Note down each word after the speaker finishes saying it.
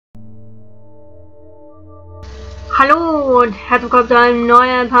Hallo und herzlich willkommen zu einem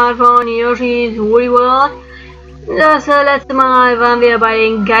neuen Part von Yoshis World. Das letzte Mal waren wir bei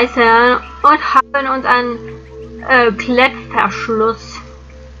den Geistern und haben uns an Klettverschluss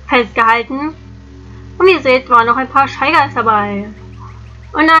festgehalten. Und wie ihr seht, waren noch ein paar Scheigeister dabei.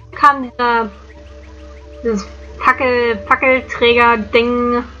 Und dann kam dieses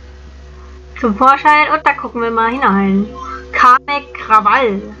Fackelträger-Ding zum Vorschein und da gucken wir mal hinein. Kamek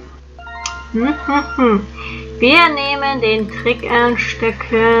Krawall. Wir nehmen den Trick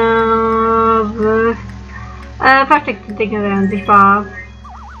Stecker. Versteckte Dinge werden sichtbar.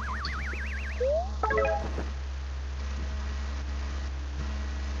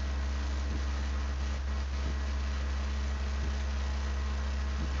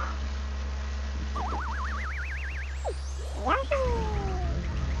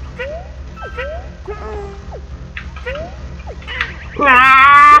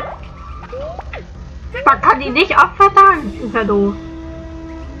 Man kann die nicht abverteilen. Ist ja doof.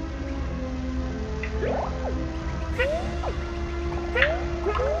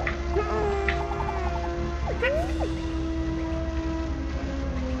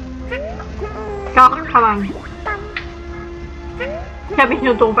 Doch, kann man. Ich habe mich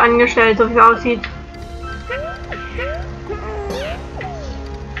nur doof angestellt, so wie es aussieht.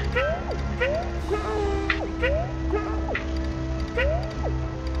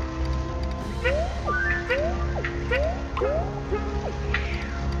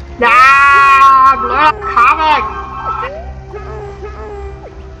 Ja, blöder Kamek!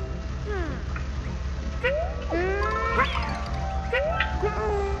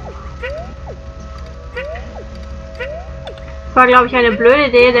 Das war, glaube ich, eine blöde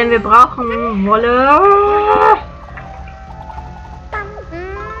Idee, denn wir brauchen Wolle.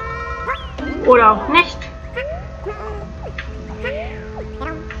 Oder auch nicht.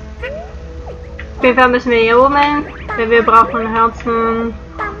 Auf jeden Fall müssen wir hier oben hin, denn wir brauchen Herzen.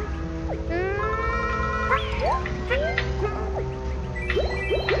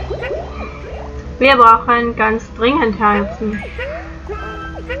 Wir brauchen ganz dringend Herzen.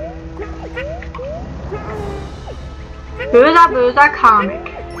 Böser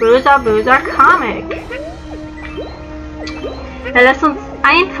Kamek. Böser Kamek. Er lässt uns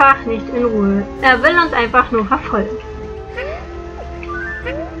einfach nicht in Ruhe. Er will uns einfach nur verfolgen.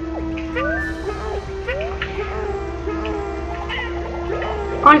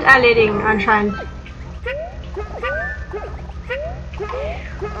 Und erledigen anscheinend.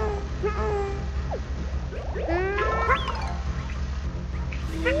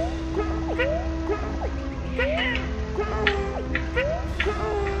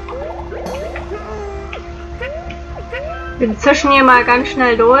 Wir zischen hier mal ganz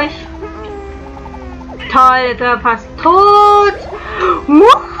schnell durch. Toll, ist er fast tot.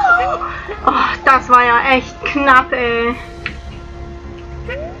 Oh, das war ja echt knapp, ey.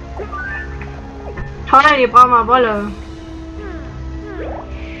 Toll, die brauchen wir Wolle.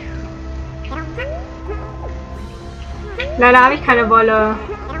 Leider habe ich keine Wolle.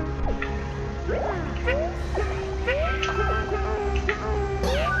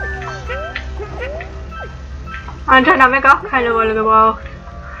 Anscheinend haben wir auch keine Wolle gebraucht.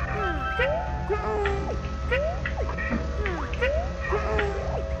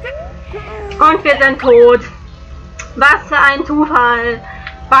 Und wir sind tot. Was für ein Zufall.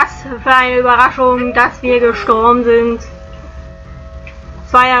 Was für eine Überraschung, dass wir gestorben sind.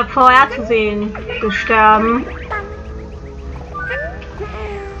 Es war ja vorherzusehen, wir sterben.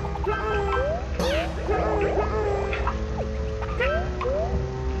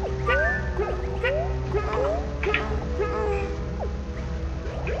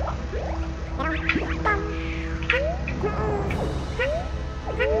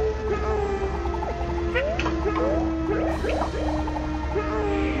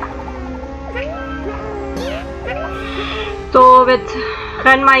 So, wir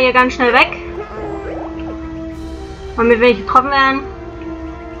rennen mal hier ganz schnell weg. Damit wir nicht getroffen werden.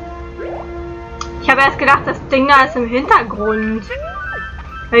 Ich habe erst gedacht, das Ding da ist im Hintergrund.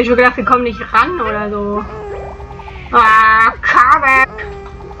 Habe ich schon gedacht, wir kommen nicht ran oder so. Ah, Kamek!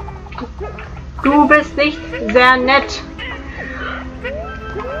 Du bist nicht sehr nett.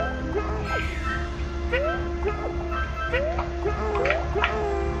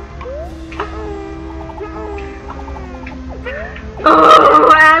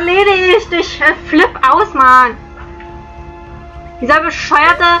 Oh, erledigt! Ich flipp aus, Mann! Dieser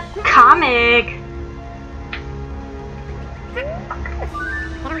bescheuerte Kamek!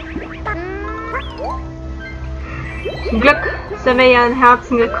 Zum Glück sind wir ja in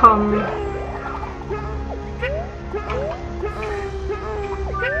Herzen gekommen.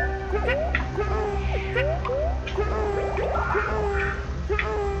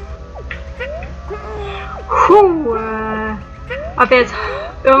 Puh, ob wir jetzt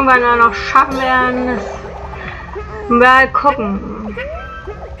irgendwann mal noch schaffen werden, mal gucken.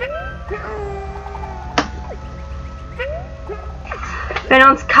 Wenn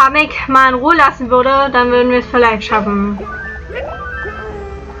uns Kamek mal in Ruhe lassen würde, dann würden wir es vielleicht schaffen.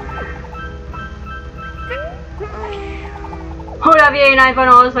 Oder wir ihn einfach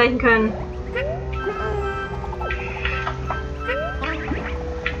nur ausweichen können.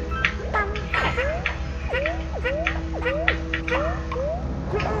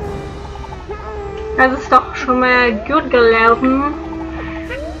 Das ist doch schon mal gut gelaufen.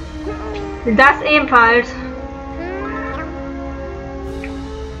 Das ebenfalls.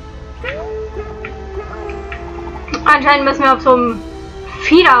 Anscheinend müssen wir auf so einem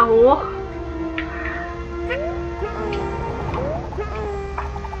Fieder hoch.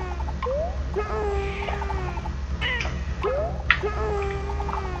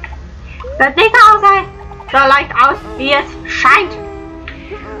 Das sieht so leicht aus, wie es scheint.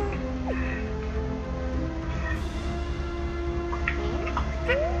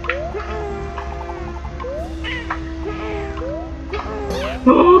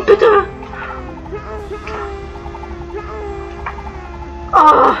 Oh, bitte!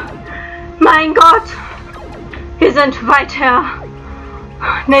 Oh, mein Gott! Wir sind weiter.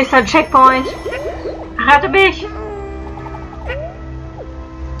 Nächster Checkpoint. Rette mich!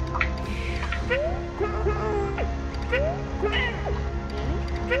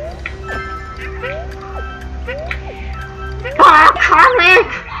 Oh, Comic!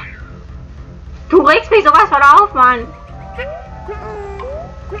 Du regst mich sowas von auf, Mann!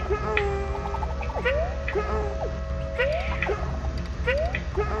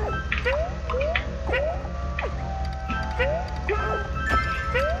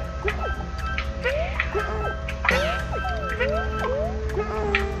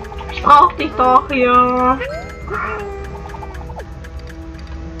 Ich brauch dich doch hier.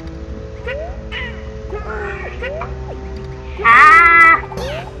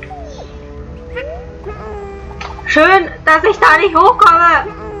 Schön, dass ich da nicht hochkomme.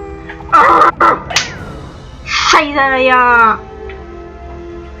 Scheiße, ja.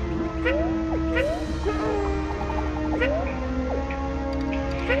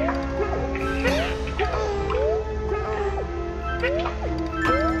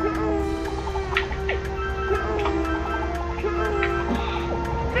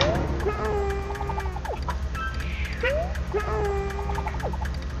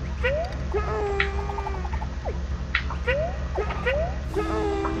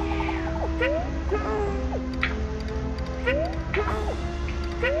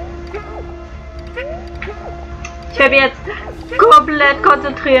 Ich werde jetzt komplett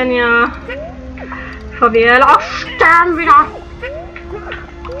konzentrieren, ja. Bevor wir auch sterben wieder.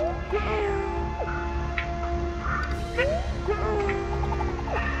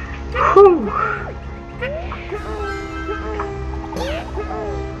 Puh.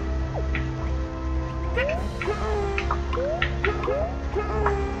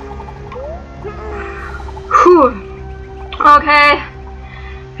 Puh. Okay.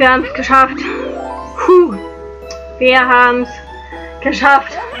 Wir haben es geschafft. Puh. Wir haben es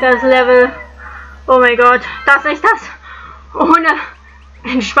geschafft. Das Level. Oh mein Gott. Dass ich das ohne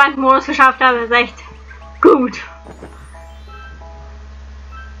entspannten Modus geschafft habe, ist echt gut.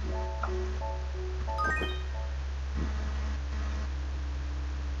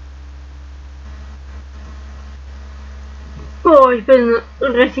 Oh, ich bin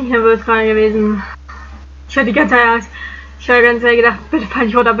richtig nervös gerade gewesen. Ich war die ganze Zeit Angst. Ich war die ganze Zeit gedacht, bitte fall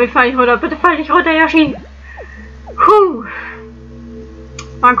nicht runter, bitte fall nicht runter, bitte fall nicht runter, Yoshi. Puh.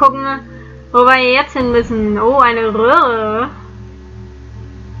 Mal gucken, wo wir jetzt hin müssen. Oh, eine Röhre.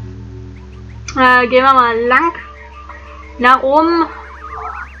 Gehen wir mal lang. Nach oben.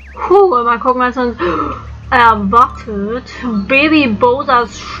 Puh, mal gucken, was uns erwartet. Baby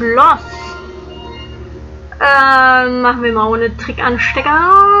Bowsers Schloss. Machen wir mal ohne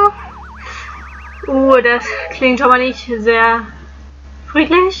Trickanstecker. Das klingt schon mal nicht sehr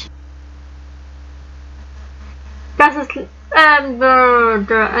friedlich. Das ist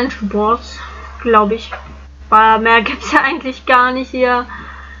der Endboss, glaube ich. Aber mehr gibt es ja eigentlich gar nicht hier.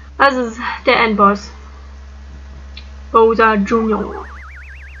 Also ist der Endboss. Bowser Jr.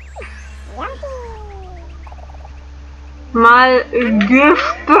 Mal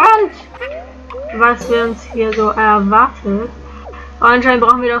gespannt, was wir uns hier so erwartet. Anscheinend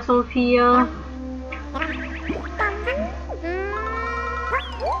brauchen wir doch so 4.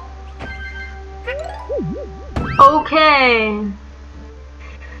 Okay.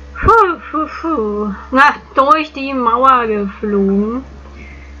 Na, durch die Mauer geflogen.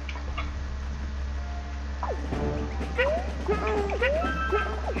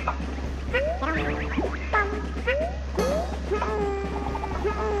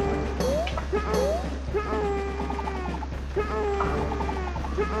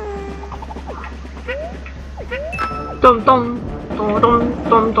 Dum dum. Dum dum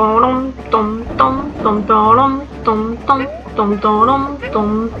dum dum dum dum dum dum dum dum dum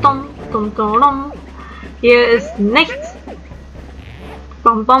dum dum dum dum dum. Hier ist nichts.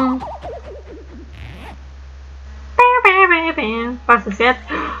 Bum bum. Was ist jetzt?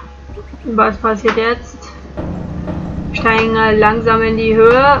 Was passiert jetzt? Steigen langsam in die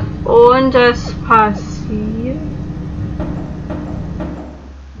Höhe und es passiert.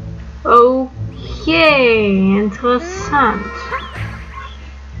 Okay, interessant.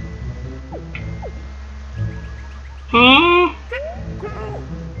 Hä?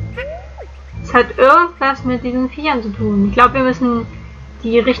 Es hat irgendwas mit diesen Viechern zu tun. Ich glaube, wir müssen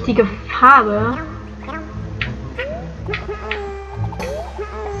die richtige Farbe.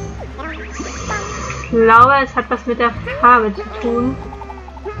 Ich glaube, es hat was mit der Farbe zu tun.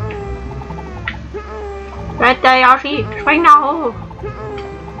 Weiter, Yoshi, spring da hoch.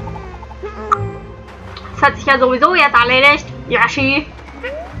 Das hat sich ja sowieso jetzt erledigt, Yoshi.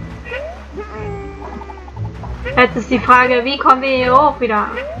 Jetzt ist die Frage, wie kommen wir hier hoch wieder?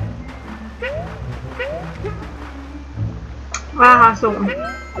 Aha, so.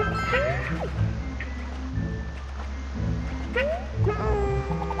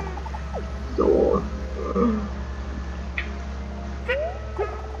 So.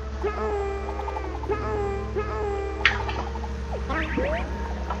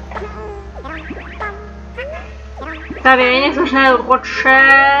 Da wir nicht so schnell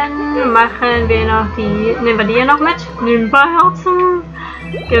rutschen, machen wir noch die. Nehmen wir die hier noch mit. Nehmen wir Herzen.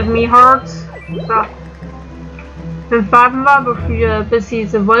 Give me hearts. So. 5 warten wir, bis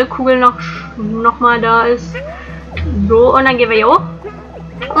diese Wollkugel noch mal da ist. So, und dann gehen wir hier hoch.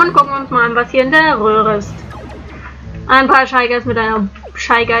 Und gucken uns mal an, was hier in der Röhre ist. Ein paar Scheigeist mit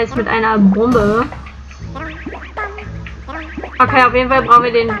einer Bombe. Okay, auf jeden Fall brauchen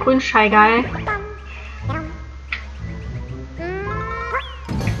wir den grünen Scheigeist.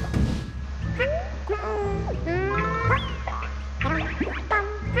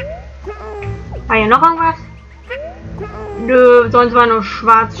 War hier noch irgendwas? Nö, sonst war nur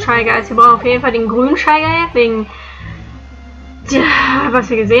schwarz Scheigeist. Wir brauchen auf jeden Fall den grünen Scheigeist, wegen was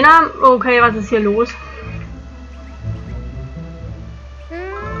wir gesehen haben. Okay, was ist hier los?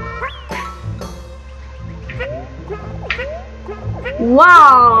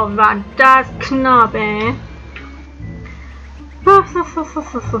 Wow, war das knapp, ey.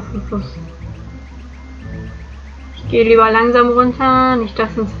 Ich gehe lieber langsam runter, nicht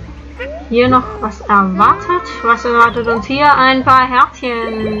dass uns hier noch was erwartet. Was erwartet uns hier? Ein paar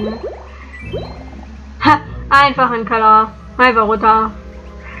Herzchen. Ha, einfach in den Keller. Einfach runter.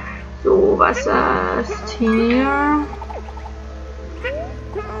 So, was ist hier?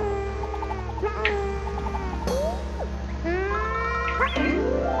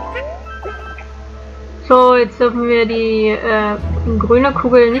 So, jetzt dürfen wir die grüne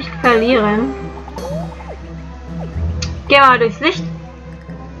Kugel nicht verlieren. Gehen wir mal durchs Licht.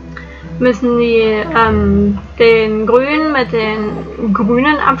 Müssen die den Grünen mit den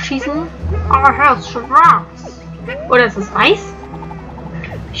Grünen abschießen. Aber hier ist schwarz. Oder ist es weiß?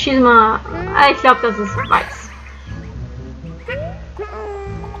 Ich schieße mal. Ich glaube, das ist weiß.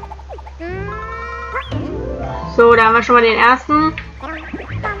 So, da haben wir schon mal den ersten.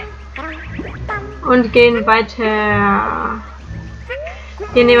 Und gehen weiter.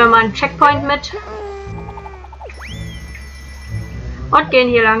 Hier nehmen wir mal einen Checkpoint mit. Und gehen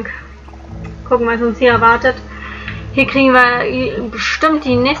hier lang. Gucken, was uns hier erwartet. Hier kriegen wir bestimmt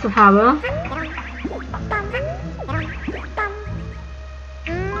die nächste Farbe.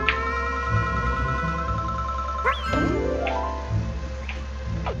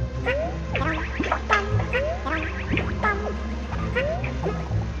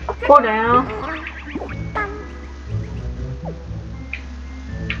 Oder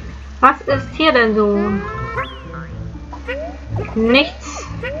was ist hier denn so? Nichts,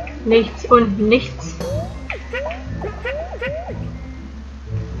 nichts und nichts.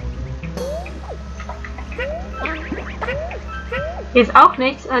 Hier ist auch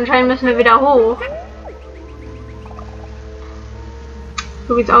nichts. Anscheinend müssen wir wieder hoch.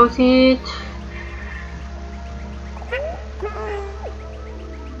 So wie es aussieht.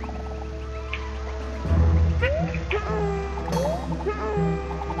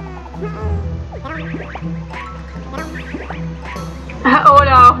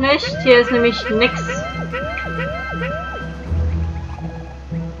 Oder auch nicht. Hier ist nämlich nichts.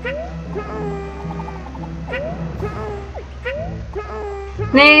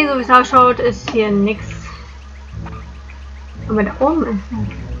 Nee, so wie es ausschaut, ist hier nichts. Aber da oben ist es.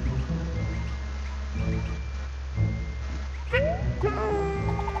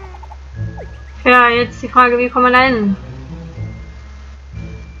 Ja, jetzt die Frage, wie kommen wir da hin?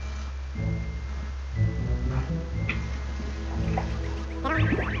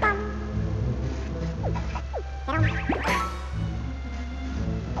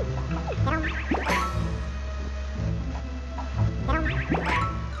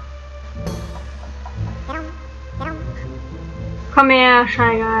 Komm her,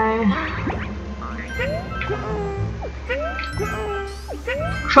 Scheigeil.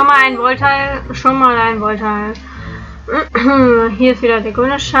 Schon mal ein Voltteil, Hier ist wieder der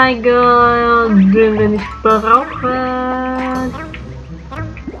grüne Scheigel, den wir nicht brauchen.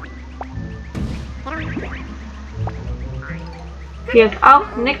 Hier ist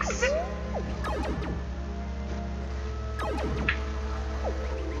auch nix.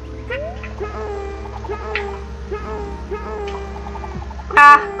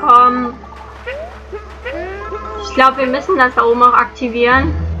 Ach komm. Ich glaube, wir müssen das da oben auch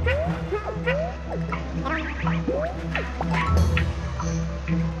aktivieren.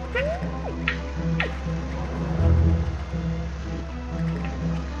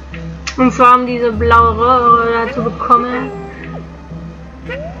 Und zwar um diese blaue Röhre da zu bekommen.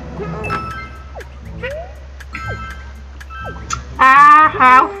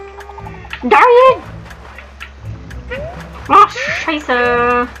 Aha. Nein! Ach,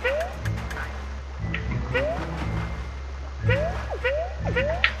 scheiße.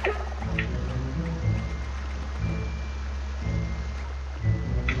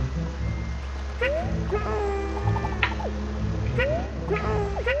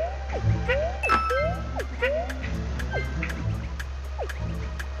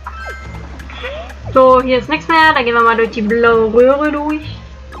 So, hier ist nichts mehr. Da gehen wir mal durch die blaue Röhre durch.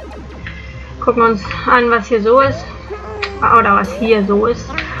 Gucken wir uns an, was hier so ist. Oder was hier so ist.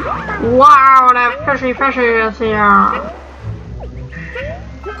 Wow, der Fischi ist hier.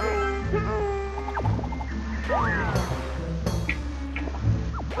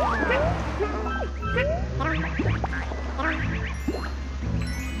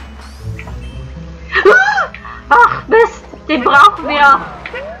 Ach Mist, den brauchen wir.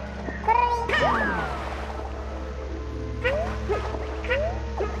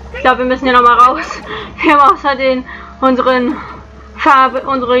 Ich glaube, wir müssen hier nochmal raus. Wir haben außerdem unsere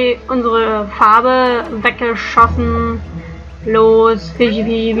Farbe weggeschossen. Los, Fischi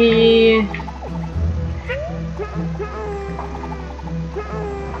Bibi.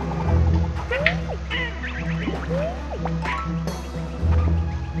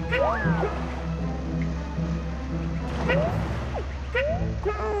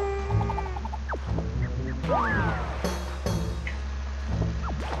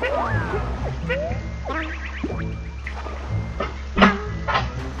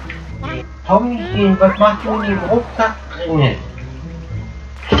 Tommy, was machst du in dem Rucksack drinnen?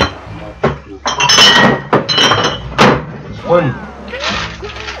 Und?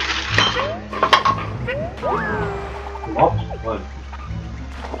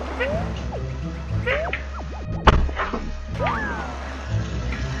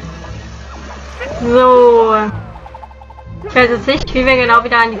 So. Ich weiß jetzt nicht, wie wir genau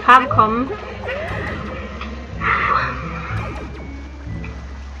wieder an die Farbe kommen.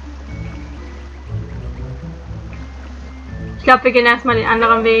 Ich glaube, wir gehen erstmal den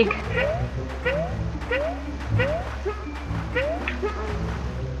anderen Weg.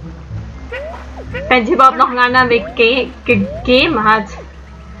 Wenn es überhaupt noch einen anderen Weg gegeben hat.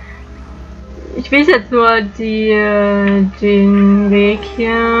 Ich weiß jetzt nur den Weg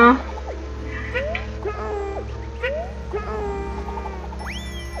hier.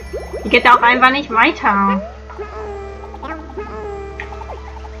 Die geht auch einfach nicht weiter.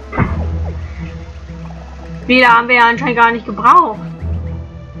 Wieder haben wir ja anscheinend gar nicht gebraucht.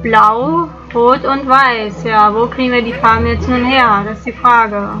 Blau, Rot und Weiß. Ja, wo kriegen wir die Farben jetzt nun her? Das ist die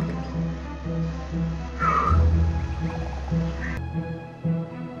Frage.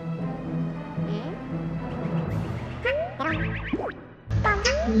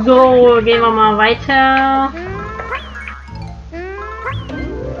 So, gehen wir mal weiter.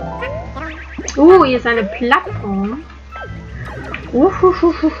 Hier ist eine Plattform.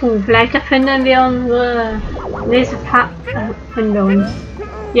 Vielleicht erfinden wir unsere nächste Farbe.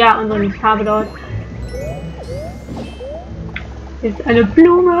 Ja, unsere nächste Farbe dort. Ist eine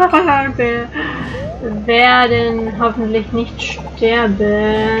Blume. Wir werden hoffentlich nicht sterben,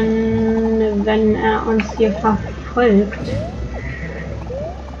 wenn er uns hier verfolgt.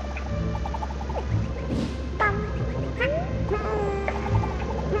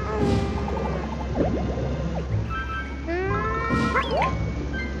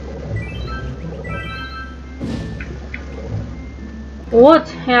 Rot,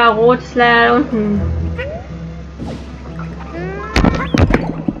 ja, rot ist leider unten.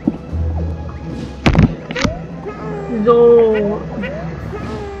 So.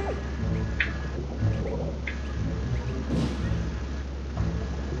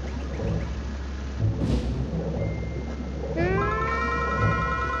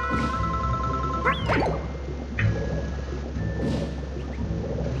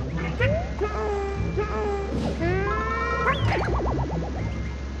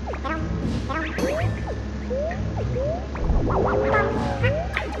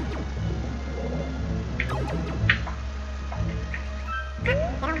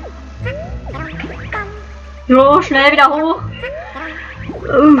 So, schnell wieder hoch.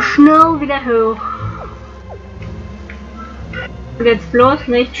 Schnell wieder hoch. Und jetzt bloß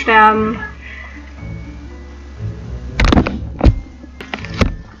nicht sterben.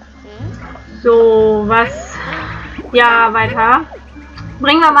 So, was? Ja, weiter.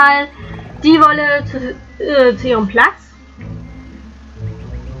 Bringen wir mal die Wolle zu ihrem Platz.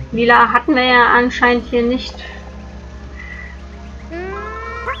 Lila hatten wir ja anscheinend hier nicht.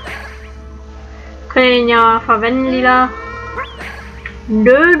 Können ja verwenden, Lila.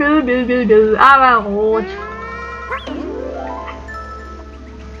 Aber rot.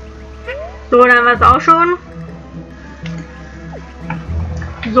 So, dann war es auch schon.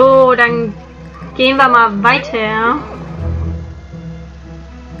 So, dann gehen wir mal weiter.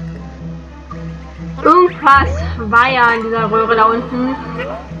 Irgendwas war ja in dieser Röhre da unten.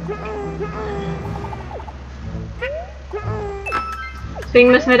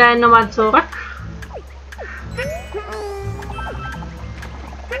 Deswegen müssen wir da nochmal zurück.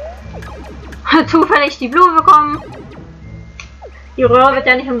 Zufällig die Blume bekommen. Die Röhre wird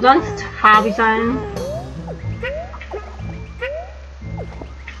ja nicht umsonst farbig sein.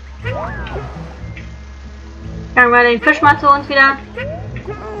 Sagen wir den Fisch mal zu uns wieder.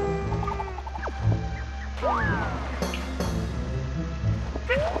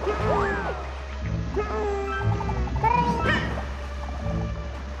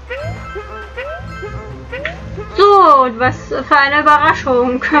 So, was für eine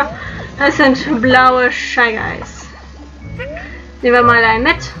Überraschung. Das sind blaue Scheigeis. Nehmen wir mal einen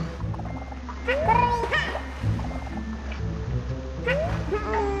mit.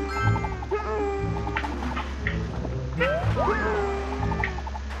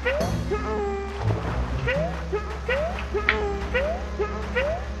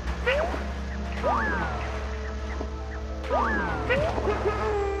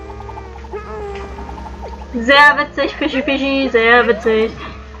 Sehr witzig, Fischi Fischi, sehr witzig.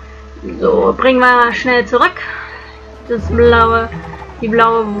 So, bringen wir mal schnell zurück. Das blaue, die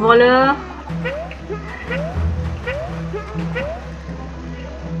blaue Wolle.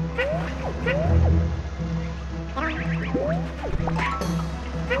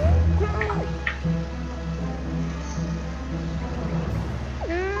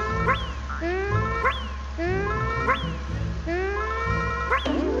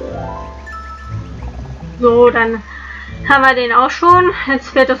 So, dann haben wir den auch schon. Jetzt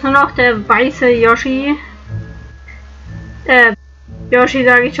fehlt uns nur noch der weiße Yoshi. Yoshi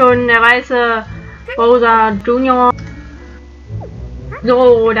sage ich schon, der weiße Bowser Junior.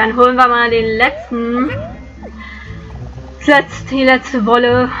 So, dann holen wir mal den letzten. Die letzte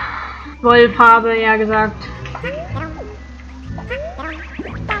Wollfarbe, ja gesagt.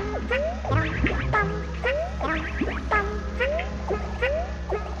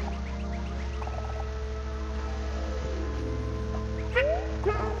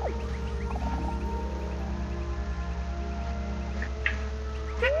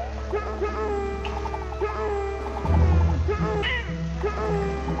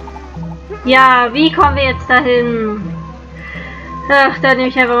 Ja, wie kommen wir jetzt dahin? Ach, da nehme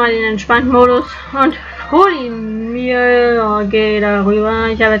ich einfach mal den entspannten Modus und hol ihn mir. Geh darüber.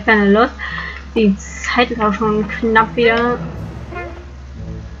 Ich habe jetzt keine Lust. Die Zeit ist auch schon knapp wieder.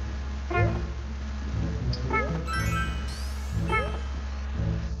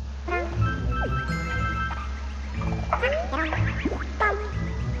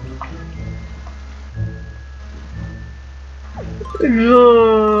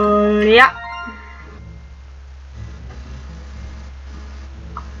 So, ja.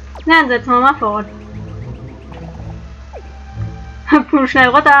 Dann setzen wir mal fort. Hüpfen schnell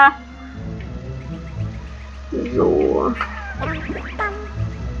runter. So.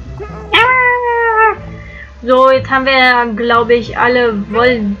 So, jetzt haben wir, glaube ich, alle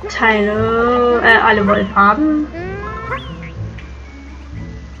Wollteile, alle Wollfarben.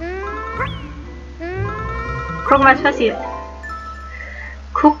 Gucken, was passiert.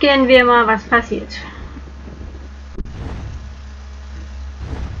 Gucken wir mal, was passiert.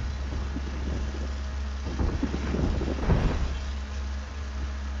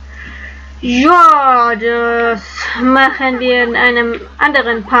 Ja, das machen wir in einem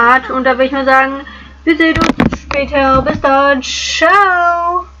anderen Part und da würde ich mal sagen, wir sehen uns später. Bis dann.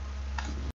 Ciao.